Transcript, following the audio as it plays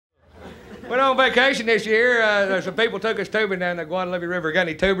Went on vacation this year. Some people took us tubing down the Guadalupe River. Got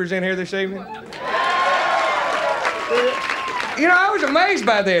any tubers in here this evening? You know, I was amazed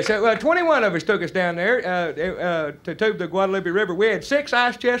by this. 21 of us took us down there to tube the Guadalupe River. We had 6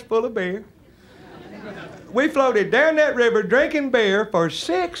 ice chests full of beer. We floated down that river drinking beer for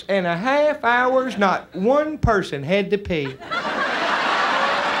 6.5 hours. Not one person had to pee.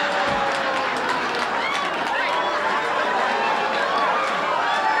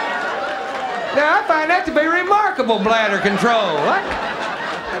 Now, I find that to be remarkable bladder control.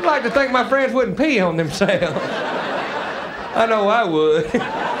 I'd like to think my friends wouldn't pee on themselves. I know I would.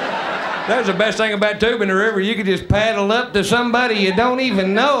 That's the best thing about tubing the river. You could just paddle up to somebody you don't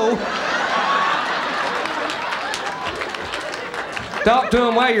even know. Talk to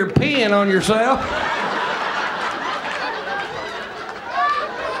them while you're peeing on yourself.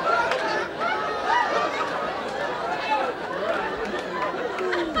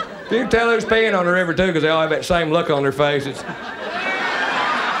 You can tell who's peeing on the river, too, because they all have that same look on their faces.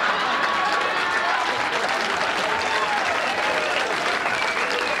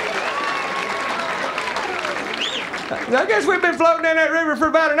 I guess we've been floating down that river for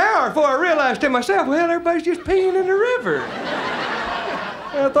about an hour before I realized to myself, well, everybody's just peeing in the river.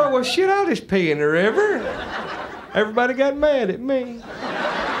 And I thought, well, shit, I'll just pee in the river. Everybody got mad at me.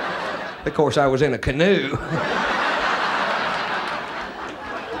 Of course, I was in a canoe.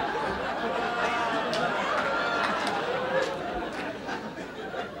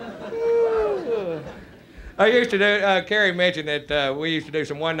 I used to do, Carrie mentioned that we used to do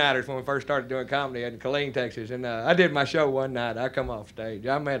some one-nighters when we first started doing comedy in Killeen, Texas. And I did my show one night. I come off stage.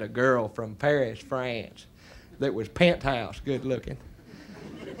 I met a girl from Paris, France, that was penthouse good looking.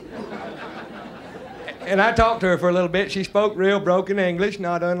 And I talked to her for a little bit. She spoke real broken English,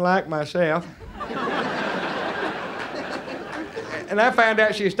 not unlike myself. And I found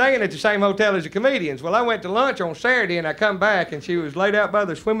out she was staying at the same hotel as the comedians. Well, I went to lunch on Saturday, and I come back, and she was laid out by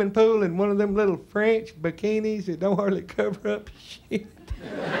the swimming pool in one of them little French bikinis that don't hardly cover up shit.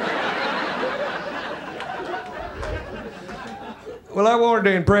 Well, I wanted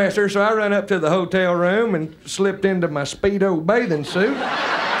to impress her, so I ran up to the hotel room and slipped into my Speedo bathing suit.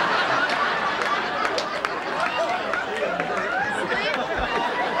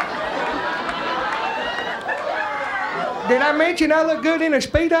 Did I mention I look good in a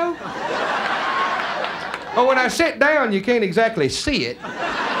Speedo? Oh, when I sit down, you can't exactly see it.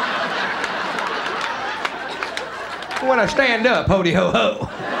 When I stand up, hody ho ho.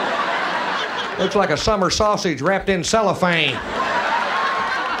 Looks like a summer sausage wrapped in cellophane.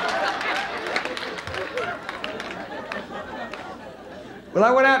 Well,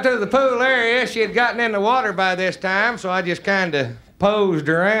 I went out to the pool area. She had gotten in the water by this time, so I just kind of posed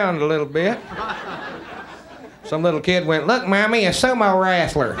around a little bit. Some little kid went, "Look, Mommy, a sumo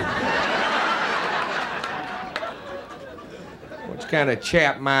wrestler." Which kind of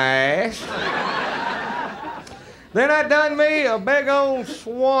chapped my ass. Then I done me a big old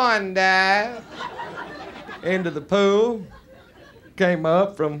swan dive into the pool. Came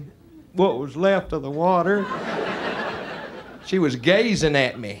up from what was left of the water. She was gazing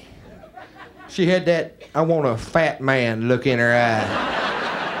at me. She had that, "I want a fat man" look in her eye.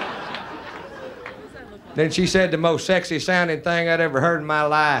 Then she said the most sexy sounding thing I'd ever heard in my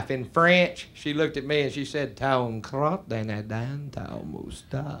life. In French, she looked at me and she said, "Ton crotte dans ta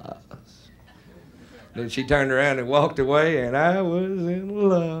moustache." Then she turned around and walked away, and I was in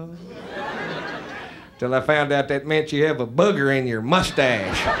love. Till I found out that meant you have a booger in your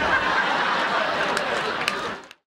mustache.